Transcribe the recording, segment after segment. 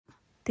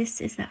This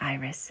is the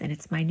iris, and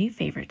it's my new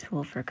favorite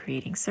tool for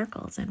creating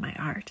circles in my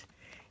art.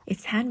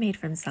 It's handmade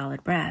from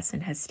solid brass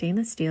and has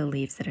stainless steel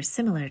leaves that are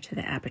similar to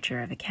the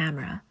aperture of a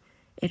camera.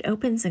 It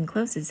opens and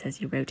closes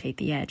as you rotate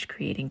the edge,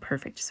 creating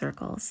perfect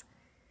circles.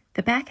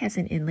 The back has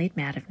an inlaid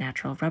mat of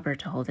natural rubber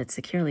to hold it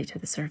securely to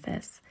the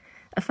surface.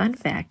 A fun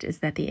fact is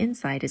that the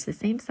inside is the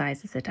same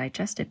size as a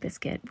digestive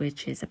biscuit,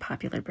 which is a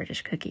popular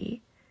British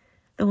cookie.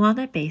 The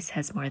walnut base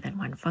has more than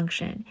one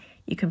function.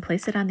 You can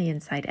place it on the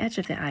inside edge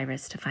of the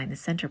iris to find the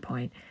center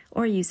point,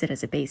 or use it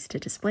as a base to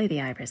display the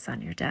iris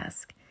on your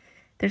desk.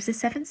 There's a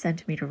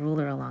 7-centimeter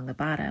ruler along the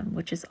bottom,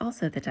 which is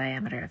also the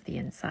diameter of the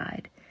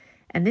inside.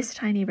 And this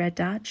tiny red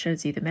dot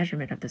shows you the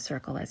measurement of the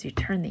circle as you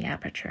turn the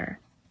aperture.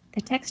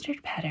 The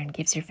textured pattern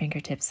gives your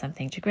fingertips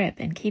something to grip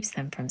and keeps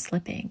them from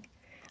slipping.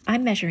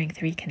 I'm measuring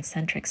 3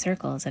 concentric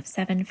circles of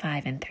 7,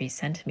 5, and 3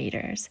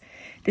 centimeters.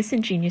 This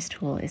ingenious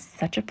tool is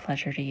such a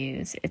pleasure to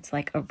use. It's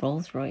like a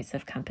Rolls Royce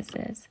of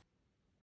compasses.